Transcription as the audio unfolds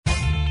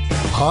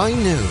High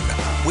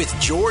Noon with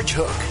George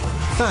Hook.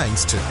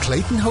 Thanks to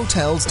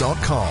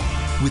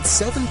ClaytonHotels.com with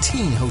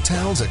 17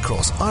 hotels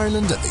across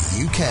Ireland and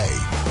the UK.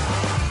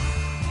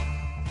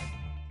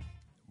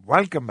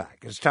 Welcome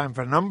back. It's time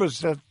for Numbers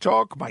That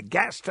Talk. My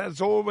guest,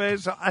 as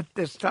always, at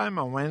this time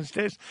on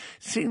Wednesdays,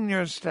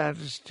 Senior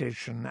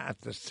Statistician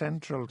at the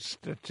Central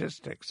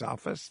Statistics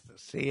Office, the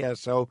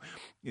CSO,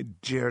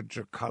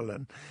 Deirdre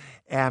Cullen.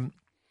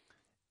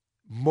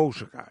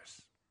 Motor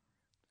cars.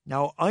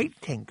 Now, I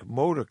think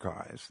motor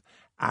cars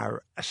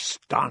are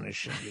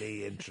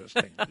astonishingly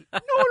interesting.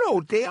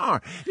 No, they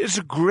are. There's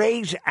a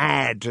great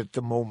ad at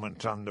the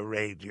moment on the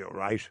radio,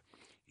 right?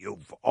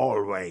 You've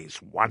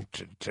always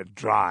wanted to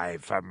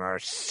drive a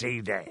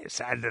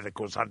Mercedes. And then it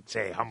goes on to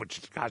say how much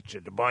it costs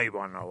you to buy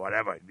one or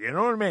whatever. You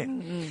know what I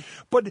mean?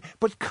 Mm-hmm.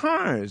 But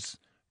cars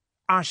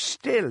are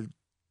still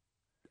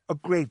a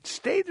great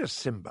status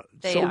symbol.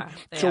 They are.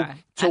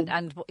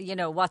 And you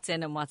know, what's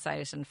in and what's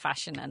out and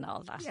fashion and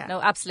all that. Yeah. No,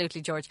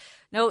 absolutely, George.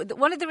 No,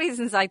 one of the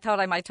reasons I thought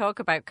I might talk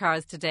about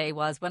cars today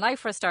was when I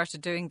first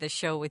started doing this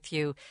show with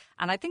you,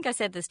 and I think I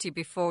said this to you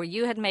before,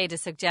 you had made a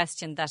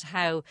suggestion that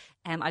how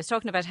I was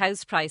talking about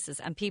house prices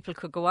and people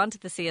could go onto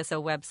the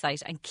CSO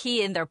website and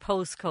key in their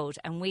postcode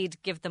and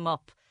we'd give them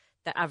up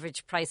the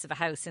average price of a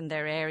house in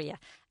their area.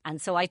 And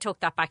so I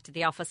took that back to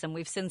the office and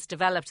we've since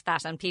developed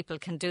that and people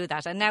can do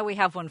that. And now we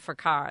have one for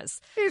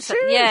cars. Are you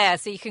serious? Yeah,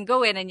 so you can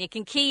go in and you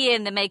can key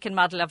in the make and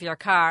model of your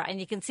car and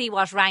you can see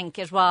what rank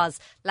it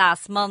was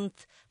last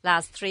month,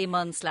 last 3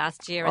 months,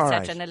 last year, etc.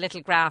 Right. And a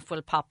little graph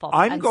will pop up.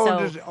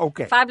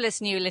 Okay.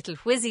 Fabulous new little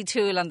whizzy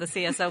tool on the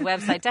CSO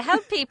website to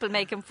help people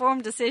make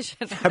informed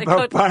decisions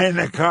about buying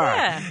a car.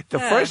 Yeah, the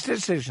first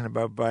decision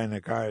about buying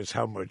a car is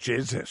how much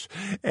is it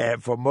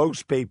for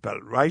most people,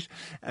 right?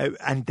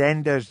 And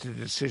then there's the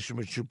decision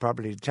which you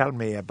probably tell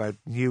me about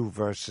new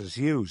versus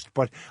used.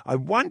 But I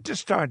want to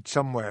start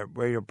somewhere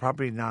where you're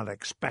probably not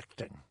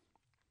expecting.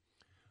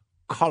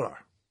 Colour.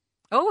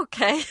 Oh,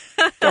 okay.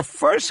 The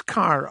first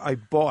car I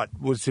bought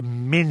was a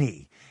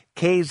Mini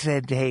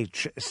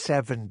KZH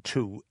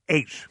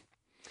 728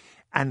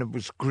 and it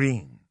was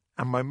green.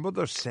 And my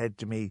mother said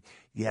to me,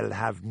 "You'll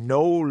have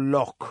no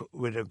luck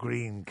with a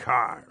green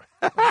car."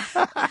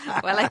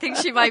 Well, I think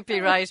she might be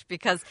right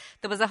because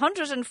there was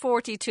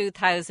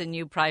 142,000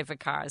 new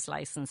private cars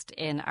licensed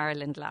in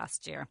Ireland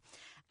last year.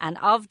 And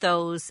of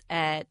those,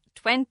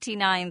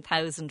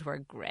 29,000 were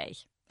grey.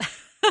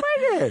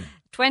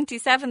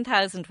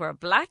 27,000 were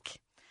black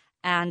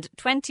and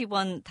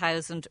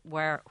 21,000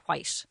 were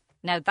white.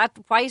 Now, that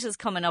white is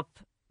coming up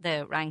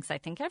the ranks, I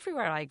think.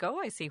 Everywhere I go,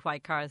 I see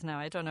white cars now.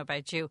 I don't know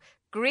about you.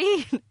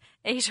 Green,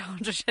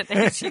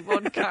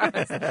 881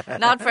 cars.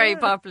 Not very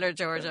popular,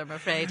 George, I'm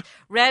afraid.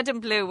 Red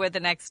and blue were the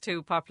next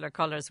two popular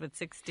colours with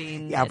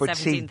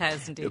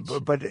 17,000 each.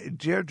 But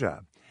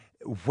Deirdre,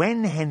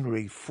 when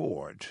Henry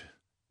Ford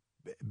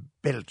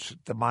built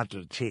the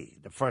Model T,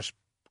 the first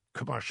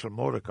commercial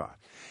motor car,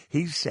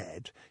 he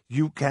said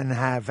you can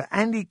have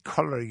any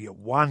colour you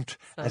want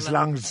as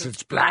long as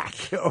it's black.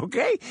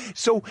 Okay,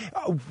 so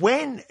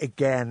when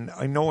again,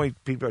 I know I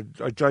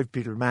drive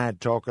people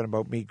mad talking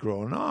about me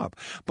growing up,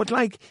 but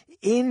like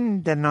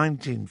in the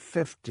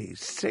 1950s,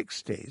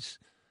 60s,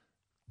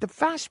 the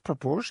vast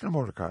proportion of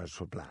motor cars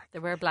were black. They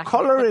were black.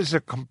 Colour is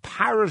a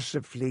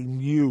comparatively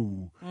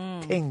new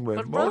thing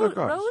with motor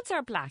cars. Roads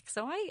are black,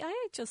 so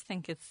I just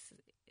think it's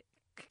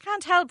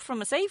can't help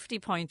from a safety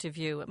point of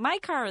view. My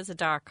car is a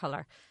dark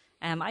colour.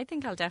 I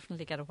think I'll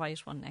definitely get a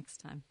white one next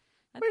time.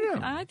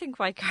 I think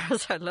white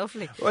cars are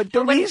lovely. Well,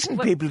 the reason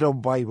people don't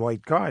buy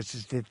white cars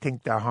is they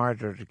think they're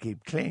harder to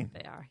keep clean.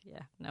 They are,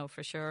 yeah. No,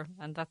 for sure.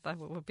 And that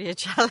would be a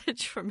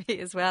challenge for me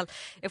as well.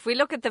 If we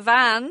look at the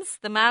vans,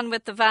 the man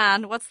with the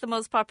van, what's the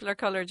most popular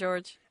colour,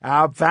 George?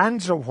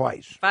 Vans are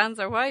white. Vans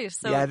are white.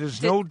 So yeah,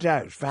 there's no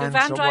doubt. Vans do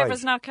van are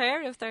drivers white. not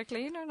care if they're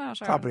clean or not?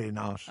 Probably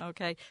not.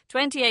 Okay.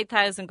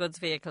 28,000 goods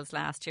vehicles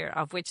last year,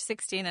 of which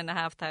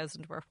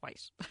 16,500 were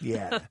white.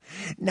 Yeah.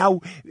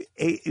 Now,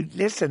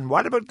 listen,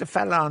 what about the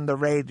fella on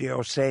the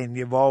radio saying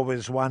you've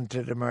always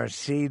wanted a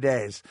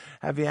Mercedes?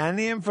 Have you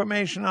any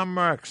information on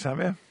Mercs, have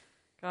you?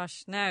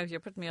 Gosh, now you're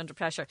putting me under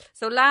pressure.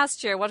 So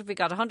last year, what have we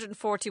got?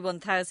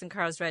 141,000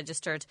 cars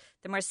registered.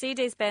 The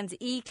Mercedes-Benz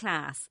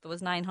E-Class, there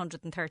was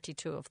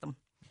 932 of them.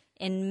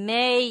 In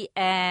May,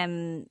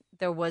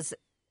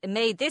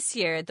 May this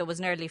year, there was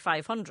nearly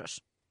 500.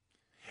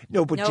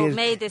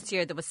 May this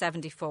year there was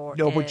 74.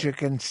 No, but you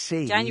can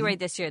see. January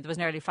this year there was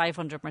nearly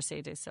 500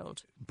 Mercedes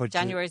sold. But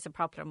January is a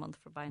popular month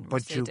for buying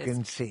Mercedes. But you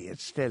can see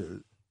it's still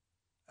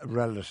a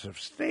relative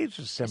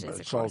status symbol.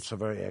 It's also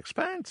very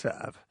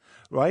expensive,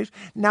 right?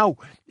 Now,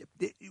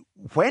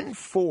 when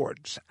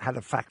Ford had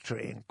a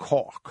factory in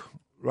Cork,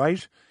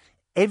 right,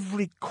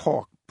 every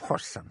Cork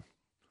person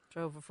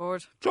drove a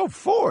Ford. Drove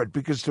Ford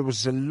because there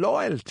was a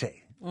loyalty.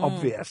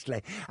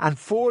 Obviously. And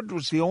Ford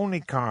was the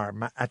only car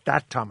at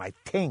that time, I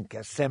think,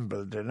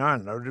 assembled in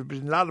Ireland. There have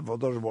been a lot of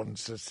other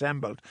ones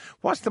assembled.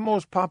 What's the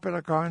most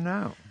popular car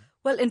now?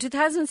 Well, in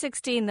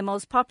 2016, the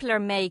most popular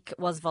make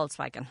was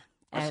Volkswagen.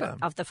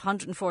 Of the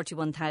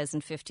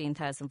 141,000,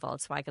 15,000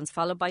 Volkswagens,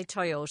 followed by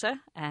Toyota,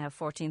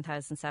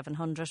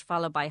 14,700,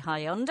 followed by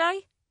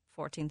Hyundai,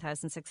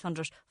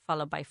 14,600,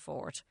 followed by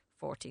Ford,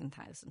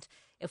 14,000.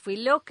 If we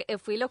look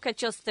at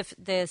just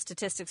the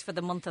statistics for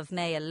the month of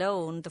May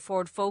alone, the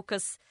Ford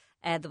Focus,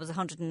 there was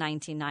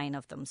 199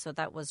 of them, so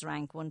that was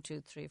rank 1,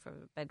 2, 3, 4,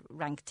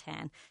 rank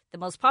 10. The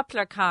most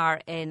popular car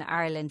in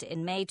Ireland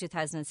in May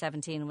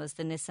 2017 was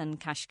the Nissan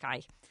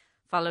Qashqai,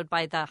 followed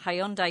by the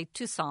Hyundai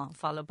Tucson,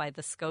 followed by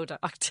the Skoda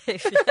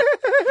Octavia.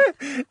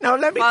 Now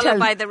let me tell you, followed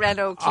by the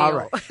Renault Clio. All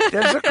right,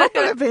 there's a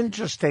couple of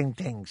interesting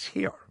things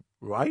here,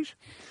 right?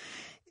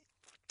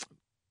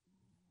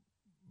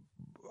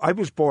 I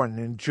was born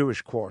in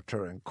Jewish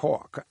quarter in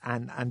Cork,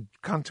 and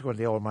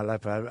consequently all my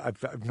life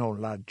I've known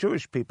a lot of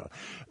Jewish people.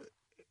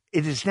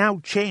 It has now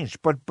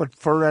changed, but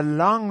for a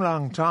long,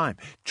 long time,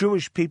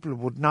 Jewish people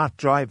would not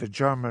drive a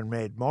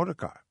German-made motor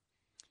car.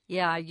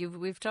 Yeah,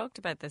 we've talked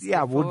about this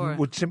Yeah, before.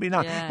 would simply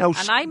not. Yeah. Now,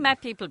 and I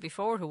met people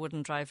before who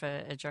wouldn't drive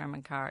a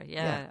German car.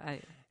 Yeah.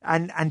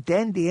 And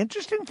then the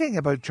interesting thing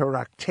about your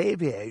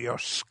Octavia, your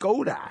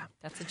Skoda...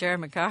 That's a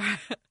German car.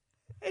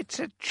 It's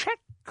a Czech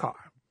car.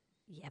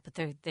 Yeah, but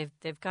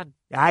they've got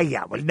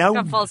well, no,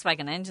 got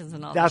Volkswagen engines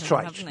and all. That's that,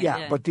 right. haven't they?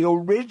 Yeah, but the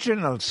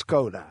original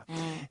Skoda,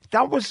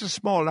 that was a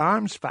small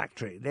arms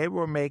factory. They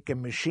were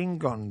making machine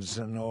guns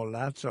and all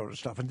that sort of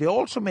stuff, and they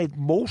also made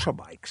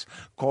motorbikes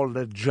called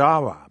the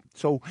Jawa.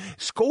 So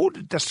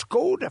the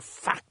Skoda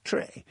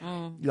factory,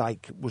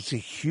 was a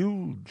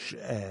huge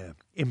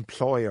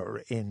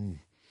employer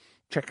in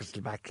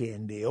Czechoslovakia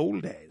in the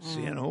old days.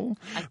 You know.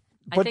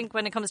 I think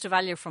when it comes to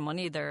value for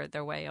money,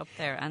 they're way up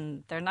there,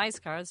 and they're nice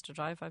cars to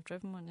drive. I've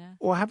driven one, yeah.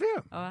 Oh, have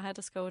you? Oh, I had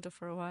a Skoda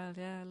for a while.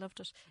 Yeah, I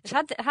loved it. It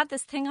had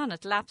this thing on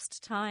it,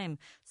 lapsed time,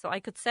 so I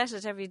could set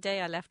it every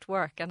day I left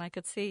work, and I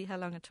could see how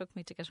long it took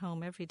me to get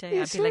home every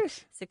day. I'd be like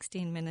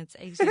 16 minutes,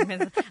 18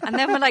 minutes, and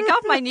then when I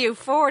got my new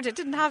Ford, it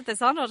didn't have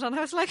this on it, and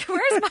I was like,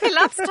 "Where's my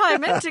lapsed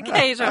time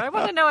indicator? I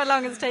want to know how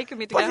long it's taken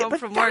me to get home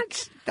from work."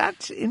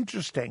 That's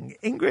interesting.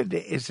 Ingrid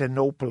is an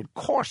Opel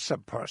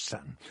Corsa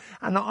person,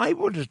 and I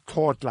would have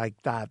thought like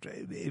that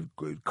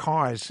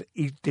cars,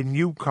 the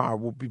new car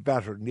would be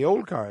better than the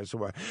old cars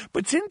were.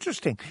 But it's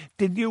interesting,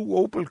 the new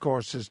Opel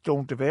Corsas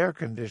don't have air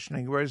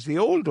conditioning, whereas the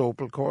old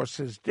Opel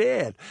Corsas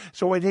did.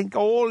 So I think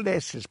all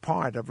this is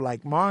part of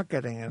like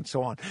marketing and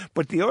so on.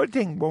 But the other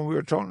thing, when we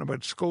were talking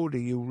about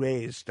Skoda, you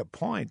raised the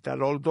point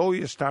that although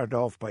you start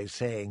off by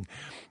saying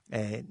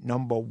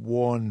number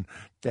one,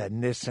 the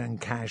Nissan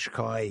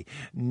Qashqai,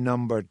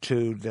 number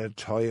two, the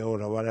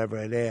Toyota, whatever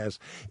it is,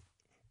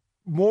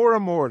 more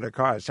and more of the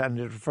cars, and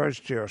it refers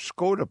to your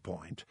Skoda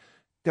point,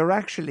 they're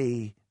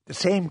actually the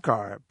same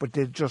car, but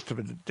they just have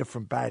a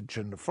different badge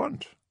in the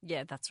front.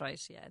 Yeah, that's right.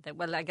 Yeah,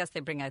 well, I guess they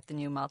bring out the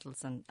new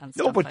models and stuff.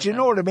 No, but like you that.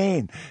 know what I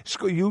mean.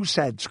 You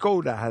said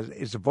Skoda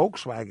is a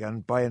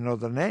Volkswagen by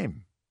another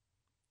name.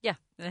 Yeah,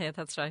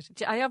 that's right.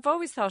 I have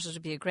always thought it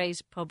would be a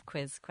great pub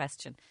quiz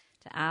question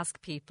to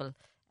ask people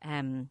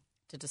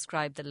to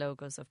describe the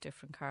logos of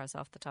different cars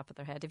off the top of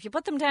their head. If you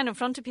put them down in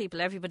front of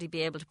people, everybody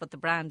be able to put the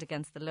brand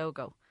against the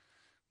logo.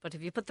 But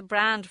if you put the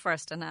brand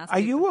first and ask... Are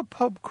you a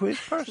pub quiz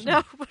person?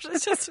 No, but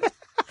it's just...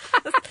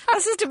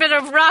 That's just a bit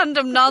of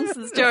random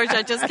nonsense, George,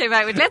 I just came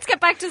out with. Let's get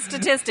back to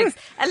statistics.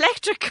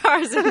 Electric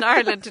cars in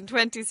Ireland in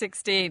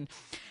 2016.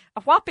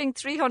 A whopping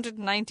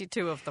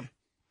 392 of them.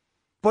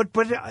 But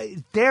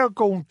they're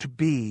going to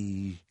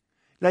be...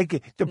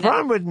 Like, the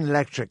problem with an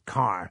electric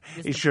car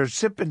is you're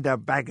sipping the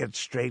Bagot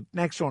Street,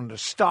 next one that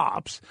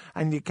stops,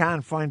 and you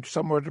can't find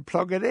somewhere to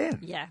plug it in.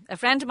 Yeah. A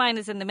friend of mine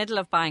is in the middle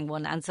of buying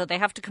one, and so they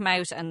have to come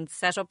out and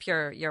set up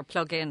your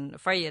plug-in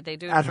for you. They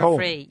do it at for home.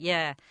 Free.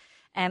 Yeah.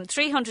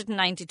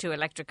 392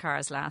 electric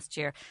cars last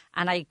year,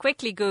 and I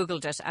quickly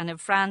Googled it, and in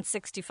France,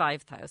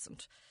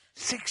 65,000.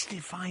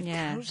 65,000?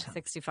 Yeah,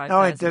 65,000.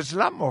 No, there's a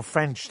lot more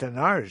French than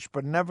Irish,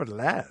 but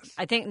nevertheless.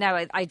 I think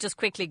now, I just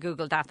quickly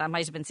Googled that. That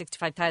might have been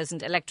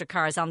 65,000 electric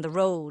cars on the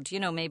road. You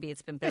know, maybe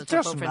it's been built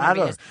up over a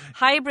number of years.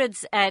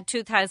 Hybrids,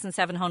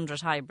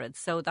 2,700 hybrids.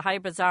 So the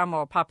hybrids are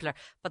more popular,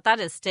 but that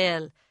is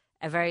still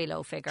a very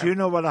low figure. Do you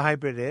know what a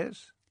hybrid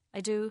is?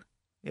 I do.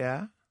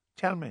 Yeah?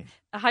 Tell me.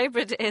 A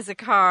hybrid is a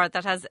car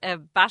that has a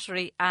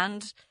battery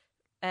and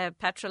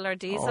petrol or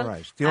diesel. All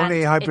right. The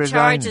only hybrid it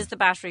charges the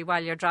battery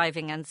while you're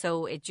driving, and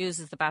so it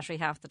uses the battery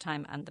half the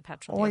time and the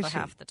petrol the other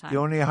half the time. The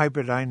only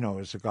hybrid I know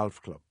is a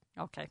golf club.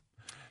 Okay.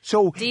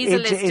 So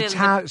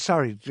diesel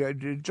sorry,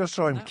 just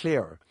so I'm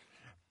clear,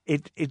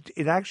 it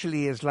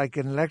actually is like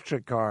an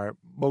electric car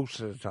most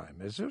of the time,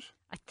 is it?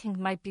 I think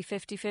it might be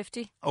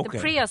 50-50. Okay.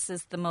 The Prius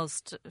is the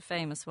most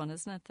famous one,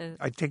 isn't it?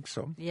 I think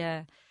so.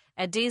 Yeah.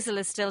 Diesel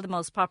is still the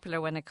most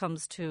popular when it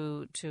comes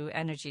to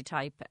energy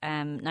type,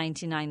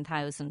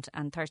 99,000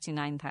 and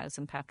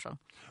 39,000 petrol.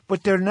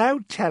 But they're now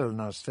telling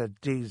us that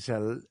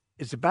diesel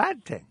is a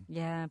bad thing.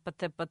 Yeah, but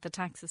the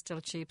tax is still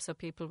cheap, so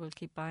people will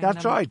keep buying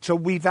That's them. right. So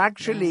we've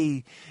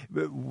actually,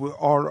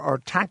 our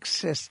tax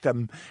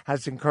system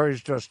has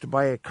encouraged us to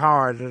buy a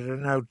car that are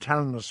now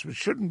telling us we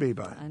shouldn't be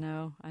buying. I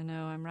know.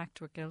 I'm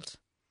racked with guilt.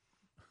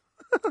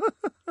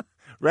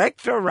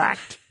 Wrecked or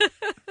racked?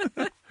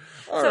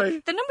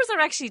 The numbers are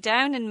actually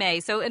down in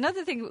May. So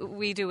another thing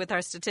we do with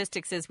our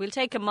statistics is we'll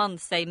take a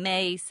month, say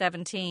May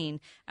 17,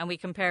 and we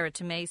compare it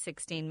to May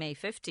 16, May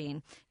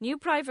 15. New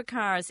private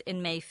cars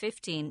in May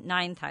 15,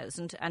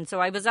 9,000. And so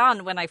I was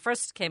on when I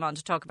first came on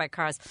to talk about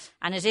cars,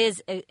 and it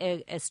is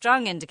a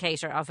strong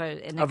indicator of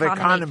an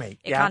economy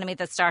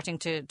that's starting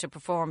to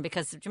perform,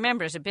 because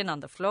remember, it had been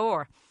on the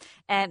floor.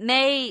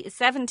 May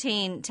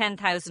 17,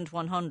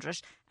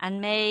 10,100,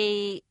 and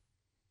May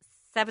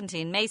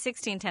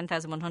 16,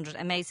 10,100,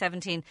 and May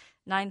 17,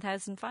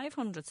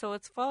 9,500. So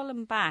it's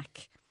fallen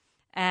back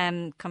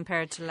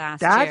compared to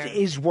last year. That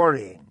is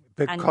worrying,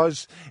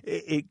 because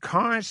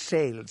car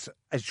sales,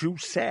 as you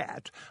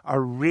said, are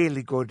a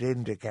really good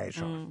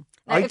indicator.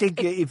 I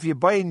think if you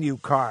buy a new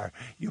car,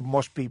 you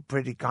must be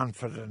pretty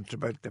confident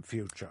about the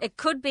future. It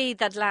could be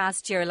that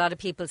last year a lot of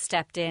people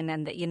stepped in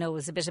and that, it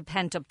was a bit of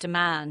pent-up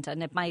demand,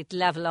 and it might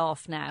level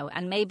off now.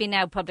 And maybe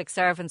now public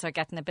servants are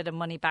getting a bit of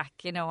money back,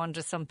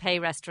 under some pay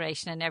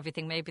restoration and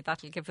everything. Maybe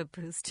that'll give a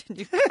boost to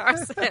new car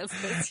sales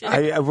this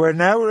year. We're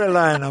now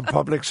relying on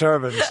public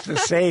servants to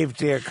save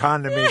the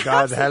economy.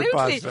 God help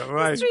us.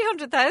 Right. There's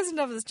 300,000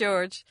 of us,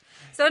 George.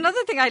 So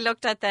another thing I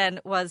looked at then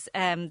was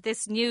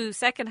this new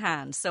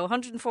second-hand. So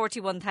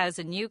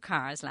 141,000 new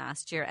cars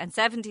last year and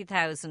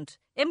 70,000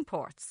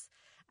 imports.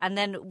 And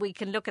then we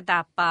can look at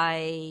that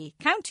by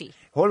county.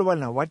 Hold on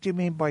now. What do you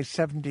mean by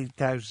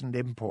 70,000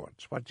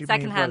 imports? What do you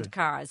mean? Second-hand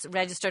cars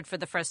registered for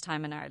the first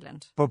time in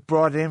Ireland. But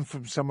brought in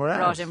from somewhere else?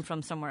 Brought in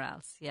from somewhere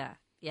else, yeah.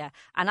 Yeah,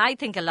 and I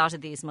think a lot of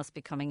these must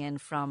be coming in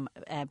from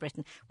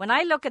Britain. When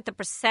I look at the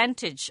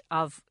percentage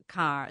of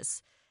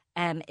cars,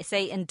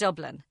 say in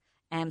Dublin,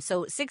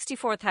 so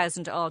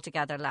 64,000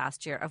 altogether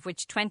last year, of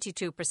which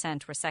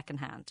 22% were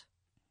second-hand.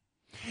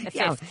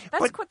 Yeah,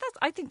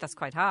 I think that's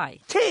quite high.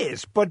 It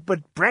is, but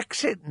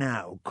Brexit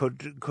now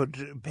could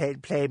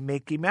play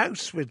Mickey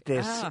Mouse with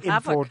this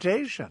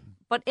importation. Havoc.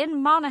 But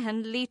in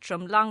Monaghan,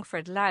 Leitrim,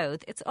 Longford,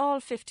 Louth, it's all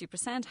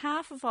 50%.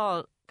 Half of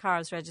all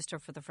cars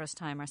registered for the first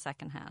time are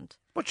second-hand.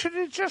 But should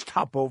they just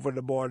hop over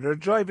the border,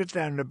 drive it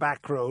down the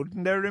back road,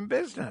 and they're in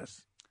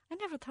business? I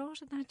never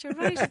thought of that. You're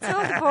right. It's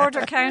all the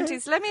border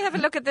counties. Let me have a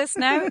look at this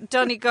now.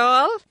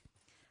 Donegal,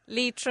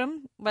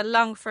 Leitrim,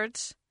 Longford,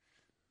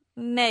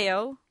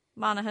 Mayo,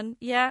 Monaghan.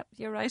 Yeah,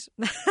 you're right.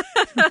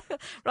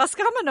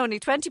 Roscommon only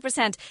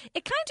 20%.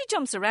 It kind of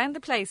jumps around the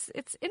place.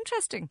 It's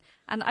interesting.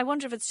 And I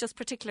wonder if it's just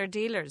particular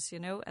dealers,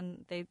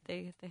 and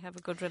they have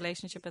a good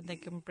relationship and they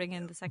can bring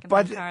in the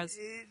second-hand cars.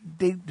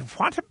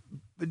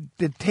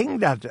 The thing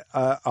that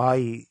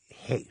I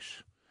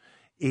hate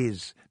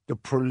is the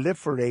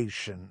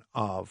proliferation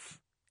of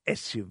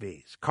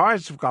SUVs.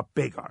 Cars have got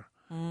bigger.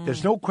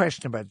 There's no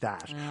question about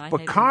that.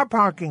 But car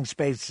parking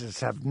spaces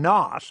have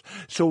not.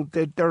 So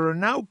there are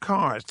now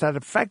cars that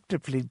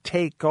effectively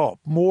take up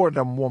more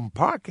than one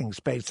parking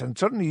space. And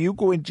suddenly you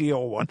go into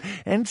your one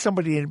and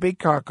somebody in a big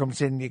car comes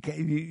in,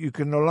 you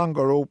can no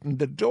longer open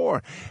the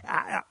door.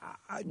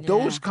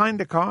 Those kind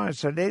of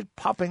cars, are they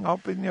popping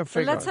up in your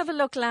figures? Well, let's have a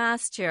look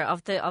last year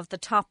of the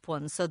top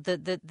ones. So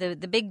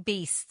the big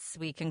beasts,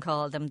 we can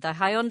call them. The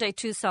Hyundai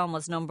Tucson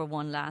was number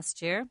 1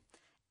 last year.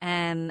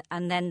 And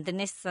then the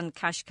Nissan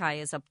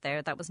Qashqai is up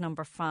there. That was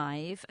number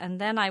 5. And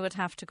then I would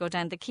have to go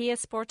down. The Kia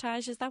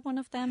Sportage, is that one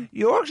of them?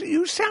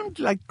 You sound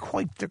like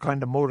quite the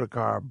kind of motor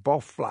car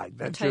buff like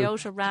that. The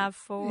Toyota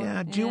RAV4.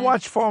 Yeah. Do you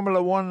watch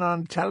Formula One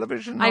on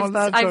television?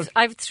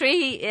 I've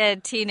 3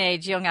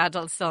 teenage young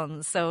adult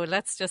sons. So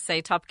let's just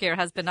say Top Gear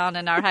has been on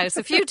in our house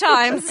a few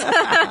times.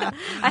 I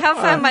have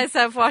found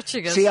myself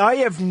watching it. See, I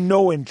have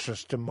no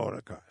interest in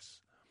motor cars.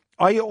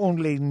 I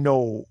only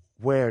know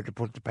where to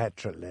put the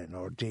petrol in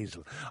or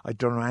diesel. I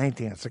don't know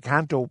anything else. I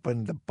can't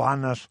open the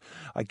bonnet.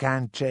 I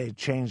can't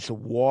change the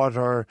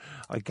water.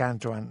 I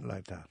can't do anything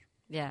like that.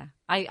 Yeah,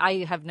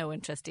 I have no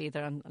interest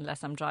either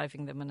unless I'm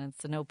driving them and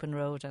it's an open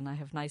road and I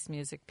have nice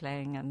music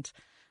playing and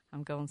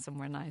I'm going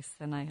somewhere nice.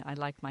 Then I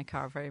like my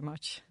car very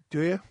much.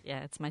 Do you?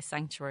 Yeah, it's my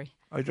sanctuary.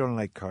 I don't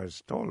like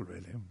cars at all,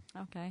 really.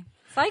 Okay.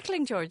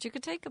 Cycling, George. You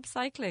could take up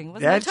cycling.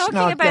 Wasn't I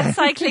talking about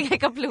cycling a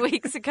couple of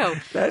weeks ago?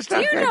 Do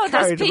you know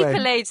there's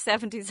people aged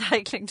 70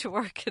 cycling to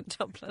work in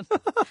Dublin?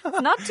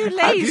 It's not too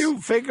late. Have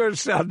you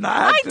figures on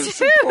that? I do.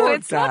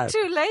 It's not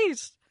too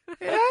late.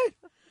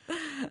 Yeah.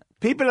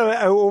 People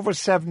are over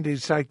 70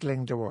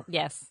 cycling to work.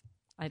 Yes,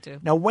 I do.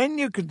 Now, when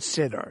you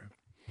consider,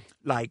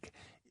 like,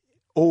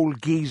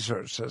 old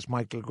geezers, as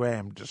Michael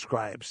Graham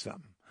describes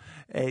them,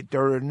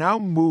 there are now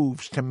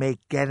moves to make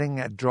getting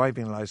a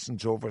driving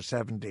licence over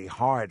 70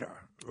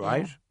 harder,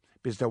 right? Yeah.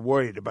 Because they're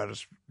worried about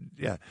us.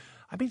 Yeah.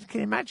 I mean, can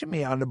you imagine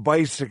me on a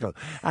bicycle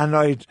and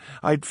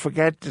I'd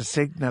forget the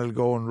signal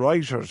going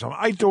right or something?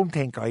 I don't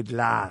think I'd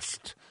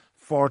last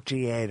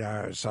 48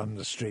 hours on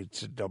the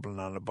streets of Dublin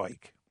on a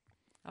bike.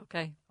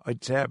 Okay.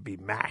 I'd say I'd be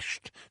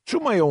mashed.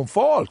 Through my own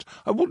fault.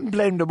 I wouldn't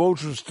blame the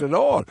motorist at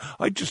all.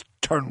 I'd just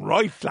turn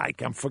right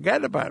and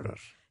forget about it.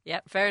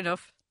 Yeah, fair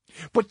enough.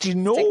 But you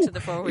know, stick to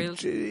the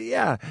four-wheeled.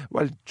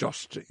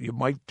 You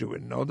might do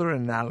another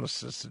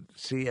analysis at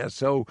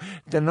CSO.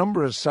 The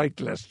number of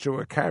cyclists who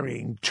are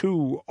carrying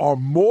 2 or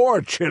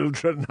more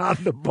children on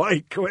the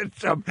bike with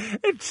them,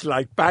 it's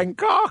like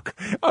Bangkok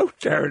out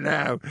there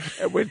now,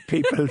 with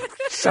people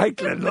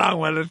cycling along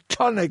with a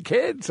ton of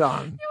kids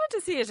on. You want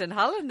to see it in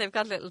Holland? They've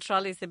got little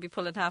trolleys. They'd be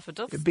pulling half a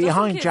dozen.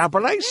 Behind you.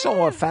 But I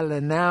saw a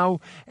fella now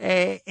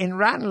in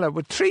Ranelagh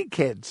with 3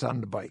 kids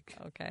on the bike.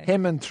 Okay.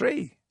 Him and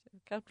 3.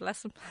 God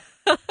bless him.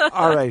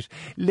 All right.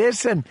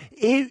 Listen,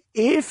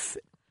 if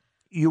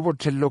you were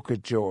to look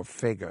at your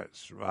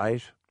figures,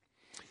 right,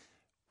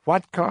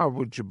 what car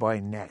would you buy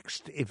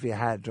next if you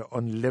had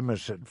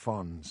unlimited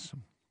funds?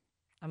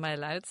 Am I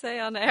allowed to say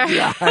on air?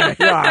 Yeah,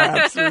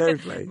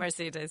 absolutely.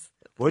 Mercedes.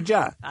 Would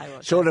you? I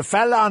would. So the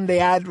fella on the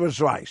ad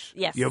was right.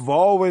 Yes. You've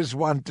always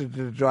wanted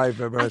to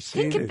drive a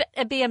Mercedes. I think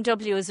a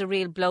BMW is a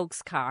real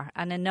bloke's car,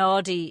 and an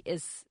Audi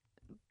is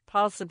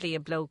possibly a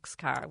bloke's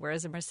car,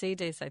 whereas a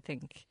Mercedes, I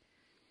think,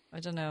 I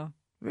don't know.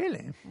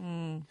 Really?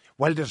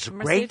 Well, there's a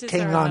great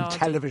thing on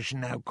television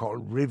now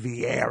called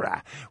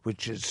Riviera,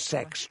 which is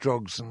sex,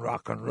 drugs and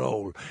rock and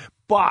roll.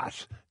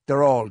 But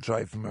they're all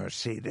driving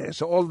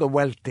Mercedes. All the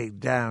wealthy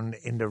down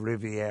in the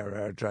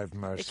Riviera are driving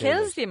Mercedes. It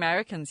kills the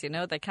Americans,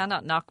 They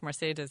cannot knock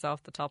Mercedes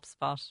off the top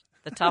spot.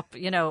 The top,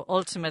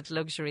 ultimate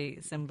luxury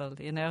symbol,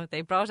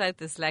 They brought out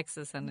this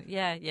Lexus and,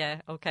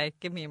 okay,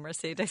 give me a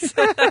Mercedes.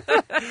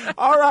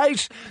 All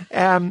right.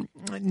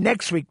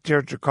 Next week,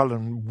 Deirdre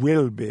Cullen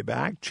will be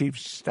back, Chief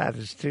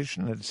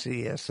Statistician at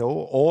CSO.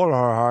 All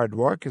her hard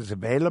work is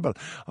available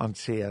on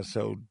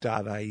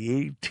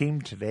CSO.ie. Team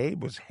today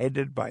was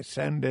headed by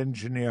sound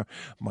engineer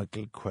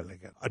Michael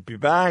Quilligan. I'll be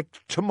back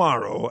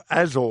tomorrow,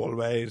 as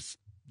always,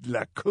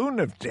 Lacoon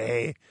of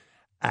Day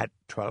at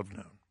 12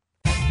 noon.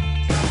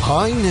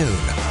 High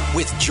Noon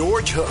with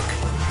George Hook.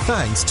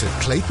 Thanks to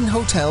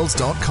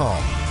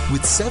ClaytonHotels.com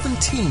with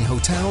 17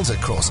 hotels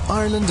across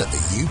Ireland and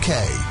the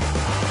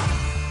UK.